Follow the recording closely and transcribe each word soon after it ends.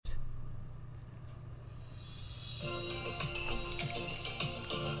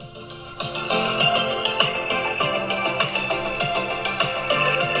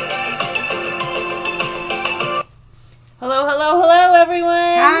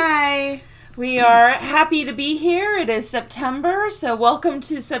We are happy to be here. It is September, so welcome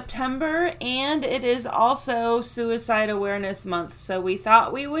to September, and it is also Suicide Awareness Month, so we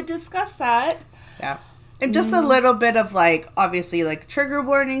thought we would discuss that. Yeah. And just a little bit of, obviously, trigger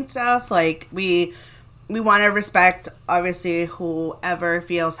warning stuff. We want to respect, obviously, whoever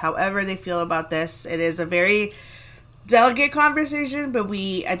feels however they feel about this. It is a very delicate conversation, but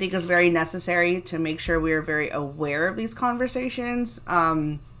I think it's very necessary to make sure we are very aware of these conversations.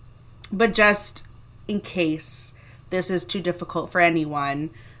 But just in case this is too difficult for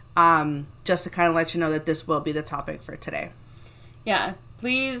anyone, just to kind of let you know that this will be the topic for today. Yeah,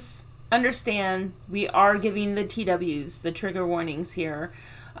 please understand we are giving the TWs, the trigger warnings here.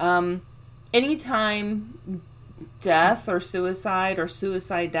 Anytime death or suicide or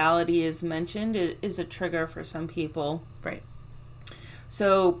suicidality is mentioned, it is a trigger for some people. Right.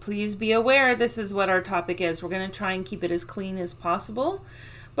 So please be aware this is what our topic is. We're going to try and keep it as clean as possible.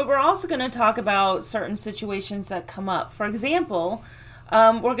 But we're also going to talk about certain situations that come up. For example,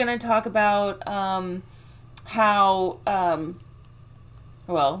 we're going to talk about how,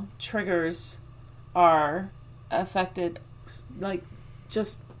 triggers are affected,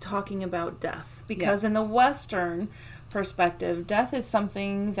 just talking about death. Because in the Western perspective, death is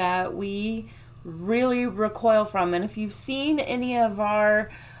something that we really recoil from. And if you've seen any of our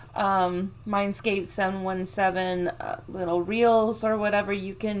MindScapes 717 little reels or whatever,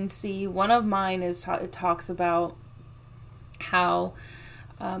 you can see one of mine is it talks about how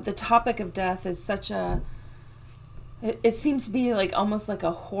the topic of death is such it seems to be almost like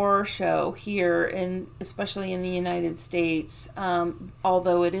a horror show here, especially in the United States,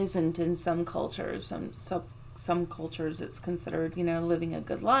 although it isn't in some cultures. Some cultures it's considered living a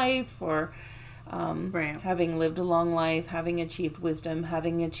good life, or right. Having lived a long life, having achieved wisdom,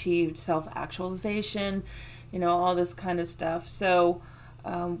 having achieved self-actualization, all this kind of stuff. So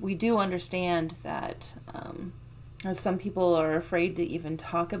we do understand that some people are afraid to even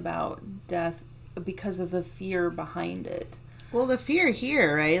talk about death because of the fear behind it. Well, the fear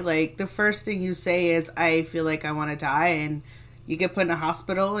here, right? The first thing you say is, I feel like I want to die, and you get put in a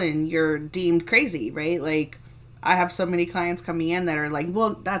hospital and you're deemed crazy, right? I have so many clients coming in that are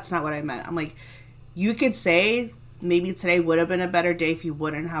well, that's not what I meant. I'm like, you could say maybe today would have been a better day if you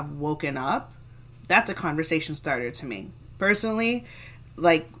wouldn't have woken up. That's a conversation starter to me. Personally,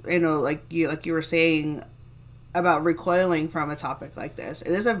 you were saying about recoiling from a topic like this.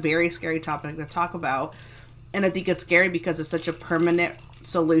 It is a very scary topic to talk about. And I think it's scary because it's such a permanent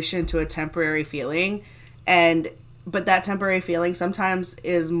solution to a temporary feeling. But that temporary feeling sometimes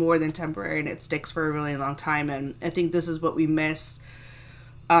is more than temporary, and it sticks for a really long time. And I think this is what we miss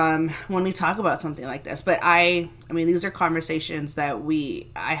when we talk about something like this. But I mean, these are conversations that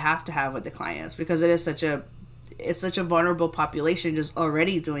I have to have with the clients, because it's such a vulnerable population just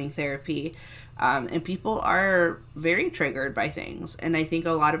already doing therapy. And people are very triggered by things. And I think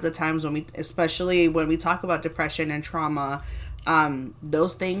a lot of the times especially when we talk about depression and trauma,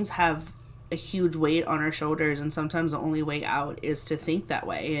 those things have a huge weight on our shoulders. And sometimes the only way out is to think that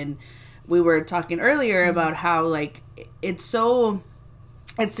way. And we were talking earlier about how it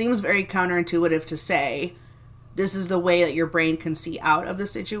seems very counterintuitive to say this is the way that your brain can see out of the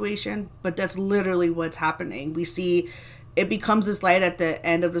situation. But that's literally what's happening. We see it becomes this light at the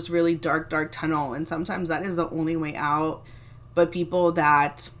end of this really dark, dark tunnel. And sometimes that is the only way out. But people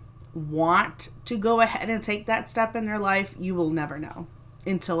that want to go ahead and take that step in their life, you will never know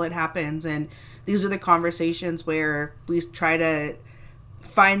until it happens. And these are the conversations where we try to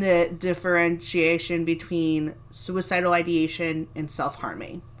find the differentiation between suicidal ideation and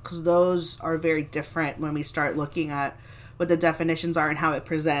self-harming. Because those are very different when we start looking at what the definitions are and how it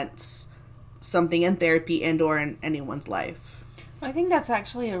presents something in therapy and or in anyone's life. I think that's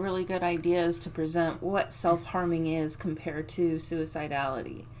actually a really good idea, is to present what self-harming is compared to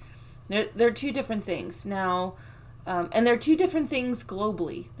suicidality. They're two different things. Now, and they're two different things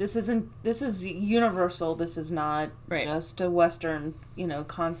globally. This is universal. This is not just a Western,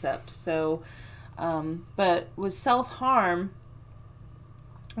 concept. So, but with self-harm,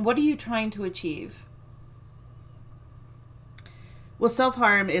 what are you trying to achieve? Well,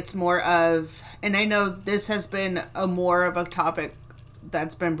 self-harm, it's more of, and I know this has been more of a topic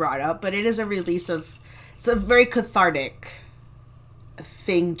that's been brought up, but it is it's a very cathartic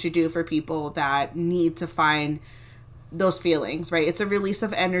thing to do for people that need to find those feelings, right? It's a release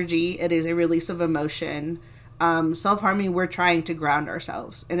of energy. It is a release of emotion. Self-harming, we're trying to ground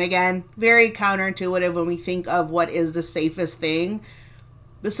ourselves. And again, very counterintuitive when we think of what is the safest thing.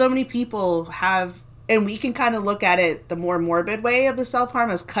 But so many people have, and we can kind of look at it the more morbid way of the self-harm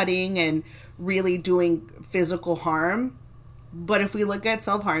as cutting and really doing physical harm. But if we look at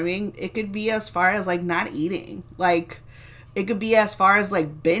self-harming, it could be as far as, like, not eating. Like, it could be as far as,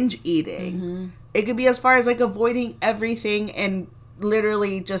 like, binge eating. Mm-hmm. It could be as far as, like, avoiding everything and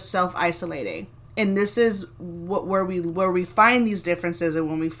literally just self-isolating. And this is where we find these differences, and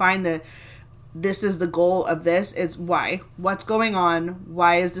when we find that this is the goal of this, it's why. What's going on?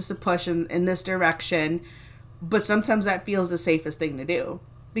 Why is this a push in this direction? But sometimes that feels the safest thing to do.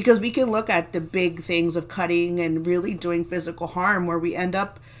 Because we can look at the big things of cutting and really doing physical harm where we end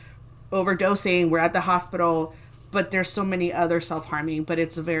up overdosing, we're at the hospital, but there's so many other self-harming, but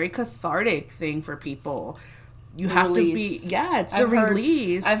it's a very cathartic thing for people. You have to be, it's the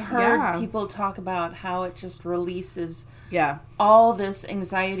release. I've heard people talk about how it just releases all this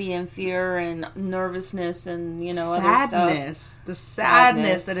anxiety and fear and nervousness and, you know, sadness. Other stuff. The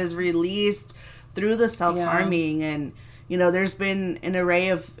sadness that is released through the self-harming. And, you know, there's been an array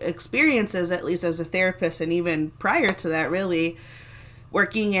of experiences, at least as a therapist, and even prior to that, really,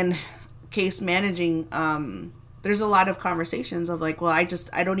 working in case managing, there's a lot of conversations of like, well, I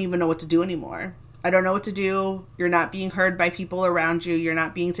don't even know what to do anymore. I don't know what to do. You're not being heard by people around you. You're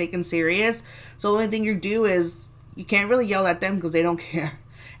not being taken serious. So the only thing you do is you can't really yell at them because they don't care.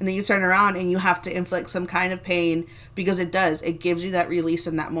 And then you turn around and you have to inflict some kind of pain because it does. It gives you that release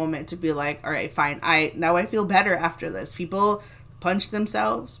in that moment to be like, all right, fine. Now I feel better after this. People punch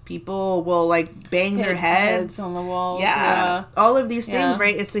themselves. People will like bang their heads on the walls. Yeah. All of these things,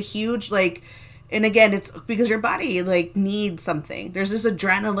 right? It's a huge like... And again, it's because your body, like, needs something. There's this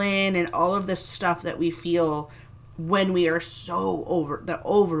adrenaline and all of this stuff that we feel when we are so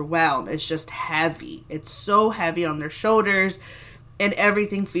overwhelmed. It's just heavy. It's so heavy on their shoulders. And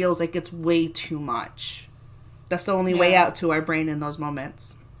everything feels like it's way too much. That's the only way out to our brain in those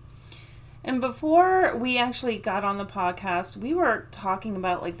moments. And before we actually got on the podcast, we were talking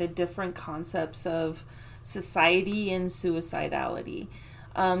about, like, the different concepts of society and suicidality.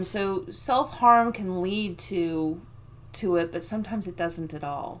 So self-harm can lead to it, but sometimes it doesn't at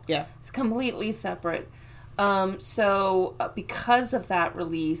all. Yeah. It's completely separate. So because of that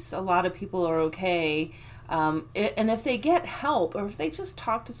release, a lot of people are okay. And if they get help, or if they just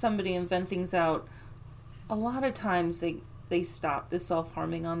talk to somebody and vent things out, a lot of times they stop the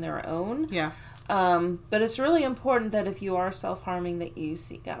self-harming on their own. Yeah. But it's really important that if you are self-harming, that you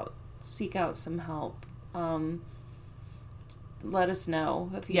seek out some help. Let us know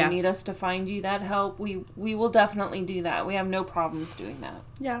if you need us to find you that help. We will definitely do that. We have no problems doing that.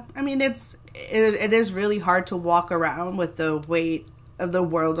 Yeah, I mean it is really hard to walk around with the weight of the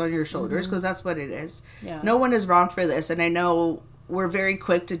world on your shoulders because that's what it is. Yeah. No one is wrong for this, and I know we're very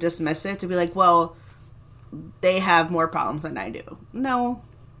quick to dismiss it, to be like, well, they have more problems than I do. No,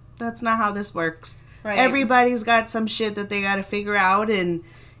 that's not how this works. Right. Everybody's got some shit that they got to figure out, and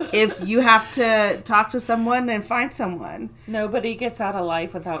if you have to talk to someone, then find someone. Nobody gets out of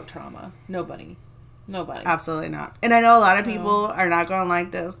life without trauma. Nobody. Absolutely not. And I know a lot of people are not going to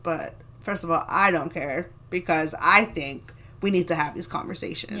like this, but first of all, I don't care because I think we need to have these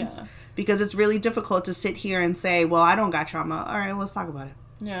conversations. Yeah. Because it's really difficult to sit here and say, well, I don't got trauma. All right, let's talk about it.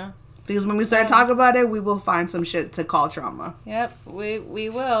 Yeah. Because when we start talking about it, we will find some shit to call trauma. Yep, we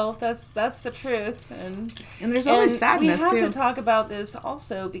will. That's the truth. And there's always sadness, too. We have to talk about this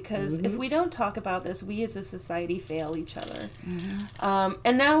also because if we don't talk about this, we as a society fail each other. Mm-hmm.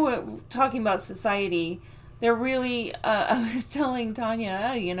 And now we're talking about society. They're really, I was telling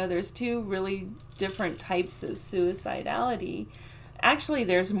Tanya, there's two really different types of suicidality. Actually,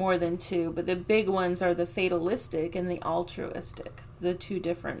 there's more than two, but the big ones are the fatalistic and the altruistic, the two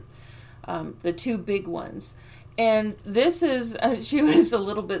big ones. And this is, she was a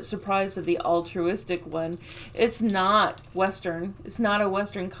little bit surprised at the altruistic one. It's not Western. It's not a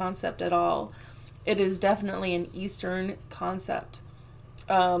Western concept at all. It is definitely an Eastern concept.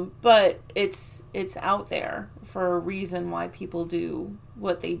 But it's out there for a reason why people do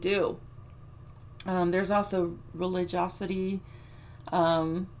what they do. There's also religiosity,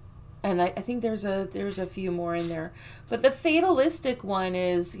 and I think there's a few more in there. But the fatalistic one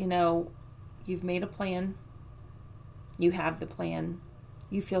is, you've made a plan. You have the plan.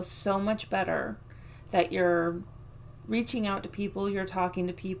 You feel so much better that you're reaching out to people, you're talking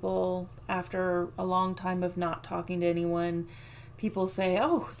to people after a long time of not talking to anyone. People say,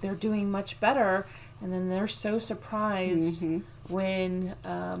 oh, they're doing much better. And then they're so surprised when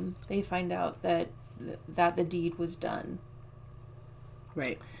they find out that the deed was done.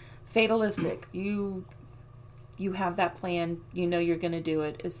 Right. Fatalistic. You have that plan. You know you're going to do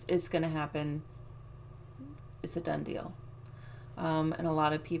it. It's going to happen. It's a done deal. And a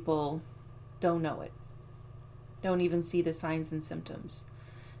lot of people don't know it. Don't even see the signs and symptoms.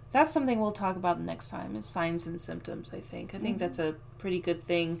 that's something we'll talk about next time, is signs and symptoms. I think that's a pretty good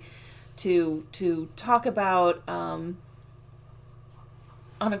thing to talk about on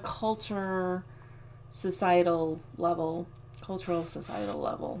a cultural societal level,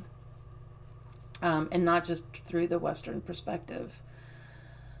 and not just through the Western perspective.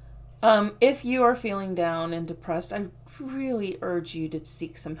 If you are feeling down and depressed, I really urge you to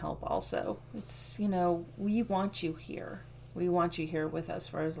seek some help also. It's, we want you here. We want you here with us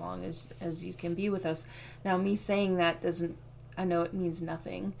for as long as you can be with us. Now, me saying that I know it means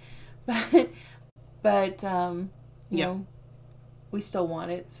nothing, but we still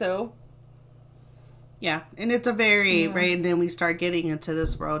want it, so. Yeah, and it's a very, right, and then we start getting into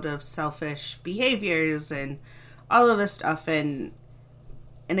this world of selfish behaviors and all of this stuff, and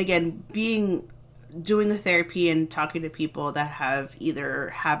again, doing the therapy and talking to people that have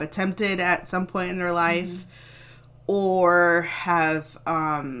attempted at some point in their life, or have,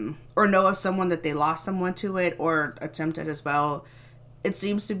 or know of someone that they lost someone to it, or attempted as well. It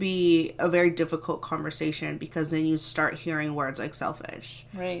seems to be a very difficult conversation, because then you start hearing words like selfish.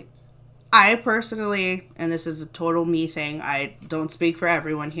 Right. I personally, and this is a total me thing, I don't speak for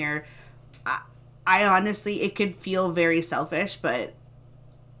everyone here, I honestly, it could feel very selfish, but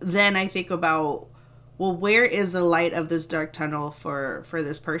then I think about, well, where is the light of this dark tunnel for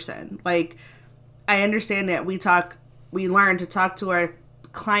this person? Like, I understand that we learn to talk to our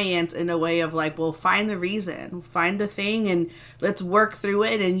clients in a way of like, well, find the reason, find the thing, and let's work through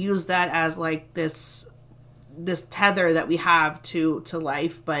it and use that as like this tether that we have to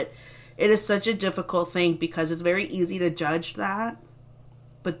life. But it is such a difficult thing, because it's very easy to judge that.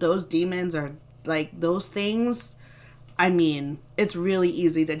 But those demons are like those things. I mean, it's really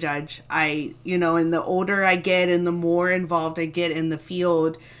easy to judge. And the older I get and the more involved I get in the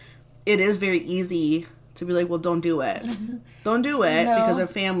field, it is very easy to be like, well, don't do it. Don't do it because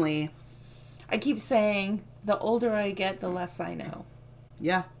of family. I keep saying, the older I get, the less I know.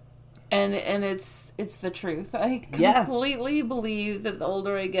 Yeah. And it's the truth. I completely believe that the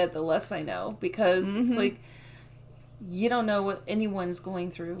older I get, the less I know, because it's like, you don't know what anyone's going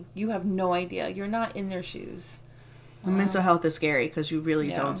through. You have no idea. You're not in their shoes. Mental health is scary, because you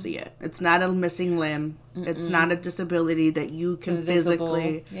really don't see it. It's not a missing limb. Mm-mm. It's not a disability that you can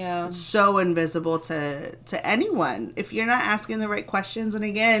physically. Yeah. It's so invisible to anyone if you're not asking the right questions. And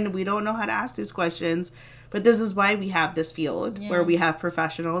again, we don't know how to ask these questions. But this is why we have this field where we have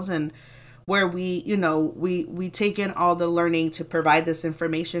professionals, and where we take in all the learning to provide this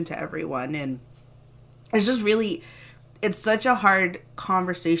information to everyone. And it's just really, it's such a hard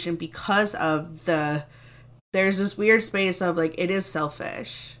conversation, because of there's this weird space of like, it is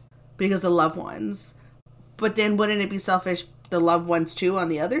selfish because the loved ones, but then wouldn't it be selfish the loved ones too on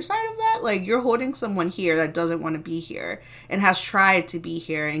the other side of that? Like, you're holding someone here that doesn't want to be here and has tried to be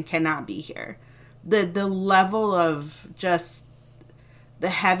here and cannot be here. The level of just the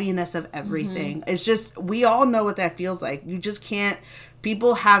heaviness of everything. It's just, we all know what that feels like. You just can't,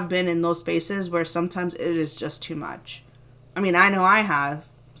 people have been in those spaces where sometimes it is just too much. I mean, I know I have.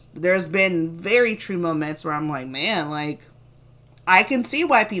 There's been very true moments where I'm like, man, like, I can see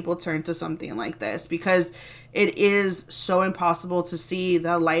why people turn to something like this, because it is so impossible to see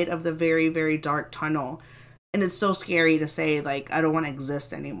the light of the very, very dark tunnel. And it's so scary to say, like, I don't want to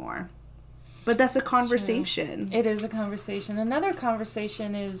exist anymore. But that's a conversation. It is a conversation. Another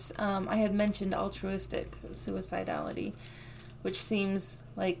conversation is, I had mentioned altruistic suicidality, which seems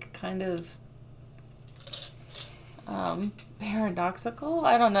like kind of paradoxical.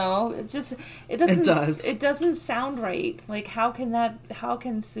 I don't know. It doesn't sound right. Like, how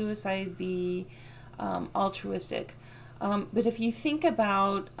can suicide be altruistic? But if you think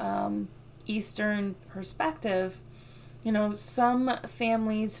about Eastern perspective, some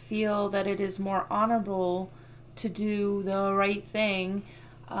families feel that it is more honorable to do the right thing,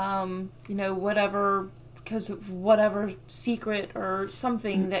 whatever, because of whatever secret or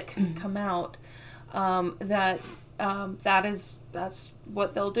something that can come out, that's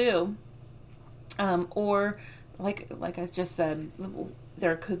what they'll do. Or like I just said,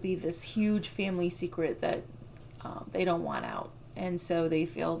 there could be this huge family secret that they don't want out, and so they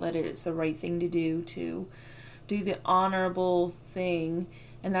feel that it's the right thing to do the honorable thing.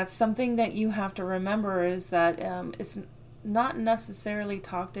 And that's something that you have to remember, is that it's not necessarily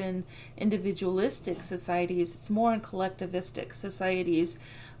talked in individualistic societies. It's more in collectivistic societies,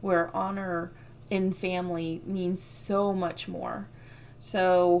 where honor in family means so much more.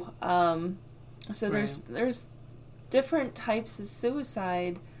 So there's different types of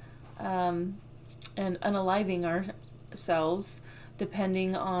suicide and unaliving ourselves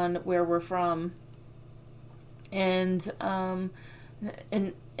depending on where we're from. And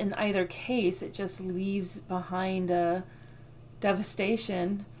in either case, it just leaves behind a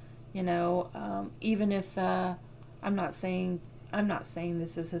devastation, even if I'm not saying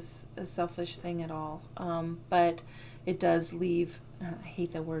this is a selfish thing at all, but it does leave, I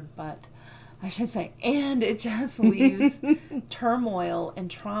hate the word but, I should say, and it just leaves turmoil and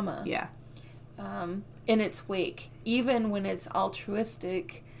trauma in its wake. Even when it's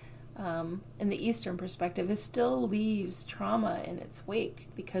altruistic, in the Eastern perspective, it still leaves trauma in its wake,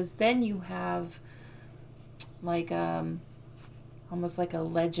 because then you have like almost like a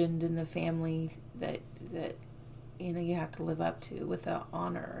legend in the family that you have to live up to with the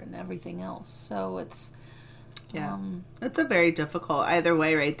honor and everything else. So it's it's a very difficult either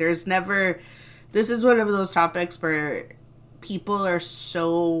way, right? This is one of those topics where people are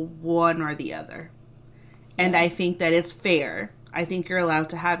so one or the other. And I think that it's fair. I think you're allowed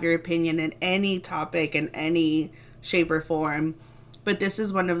to have your opinion in any topic in any shape or form. But this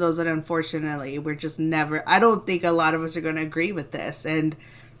is one of those that unfortunately we're just never, I don't think a lot of us are going to agree with this. And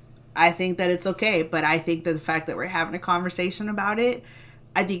I think that it's okay. But I think that the fact that we're having a conversation about it,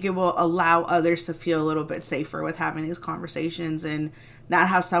 I think it will allow others to feel a little bit safer with having these conversations, and not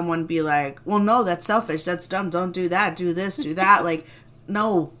have someone be like, well, no, that's selfish. That's dumb. Don't do that. Do this, do that. Like,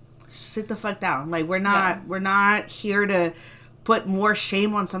 no, sit the fuck down. Like, we're not here to put more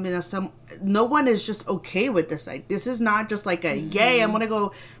shame on something no one is just okay with this. Like, this is not just like a yay, I'm going to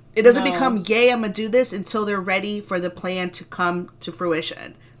go. It doesn't become yay, I'm going to do this until they're ready for the plan to come to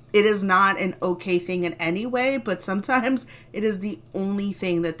fruition. It is not an okay thing in any way, but sometimes it is the only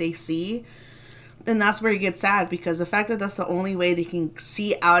thing that they see. And that's where it gets sad, because the fact that that's the only way they can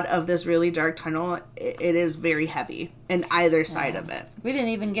see out of this really dark tunnel, it is very heavy in either side of it. We didn't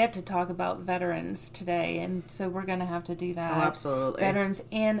even get to talk about veterans today, and so we're going to have to do that. Oh, absolutely. Veterans,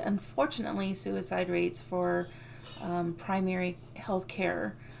 and unfortunately, suicide rates for primary health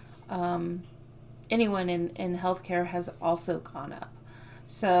care. Anyone in healthcare has also gone up.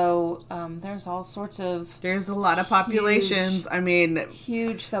 So there's all sorts of... There's a lot of populations.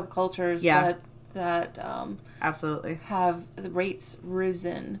 Huge subcultures that absolutely have the rates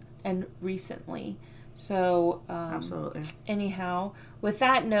risen and recently. So absolutely. Anyhow, with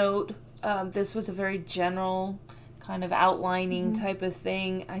that note, this was a very general kind of outlining type of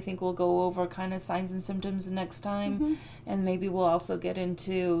thing. I think we'll go over kind of signs and symptoms next time, and maybe we'll also get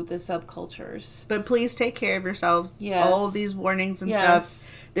into the subcultures. But please take care of yourselves. Yes. All of these warnings and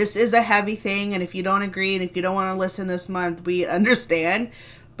stuff. This is a heavy thing, and if you don't agree and if you don't want to listen this month, we understand.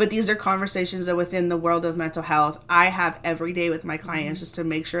 But these are conversations that within the world of mental health, I have every day with my clients just to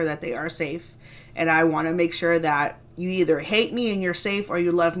make sure that they are safe. And I want to make sure that you either hate me and you're safe, or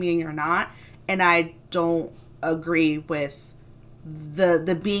you love me and you're not. And I don't agree with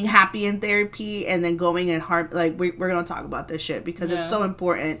the being happy in therapy and then going and harm. Like, we're going to talk about this shit because it's so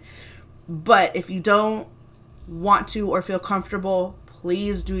important. But if you don't want to or feel comfortable,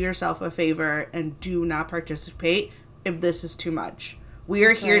 please do yourself a favor and do not participate if this is too much. We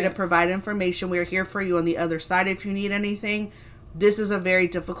are here to provide information. We are here for you on the other side if you need anything. This is a very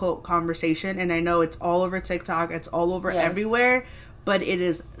difficult conversation, and I know it's all over TikTok. It's all over everywhere, but it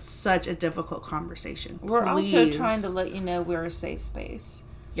is such a difficult conversation. We're also trying to let you know we're a safe space.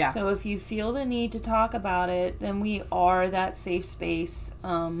 Yeah. So if you feel the need to talk about it, then we are that safe space. We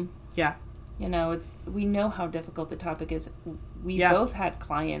know how difficult the topic is. We both had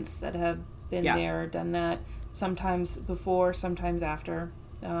clients that have been there, done that, sometimes before, sometimes after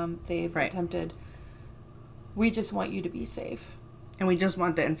they've attempted. We just want you to be safe. And we just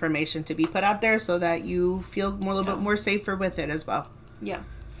want the information to be put out there so that you feel a little bit more safer with it as well. Yeah.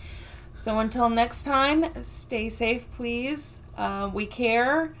 So until next time, stay safe, please. We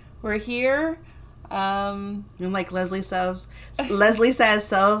care. We're here. And like Leslie says,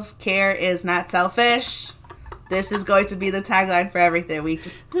 self-care is not selfish. This is going to be the tagline for everything. We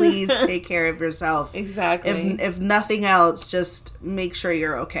just, please take care of yourself. Exactly. If nothing else, just make sure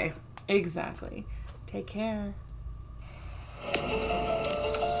you're okay. Exactly. Take care.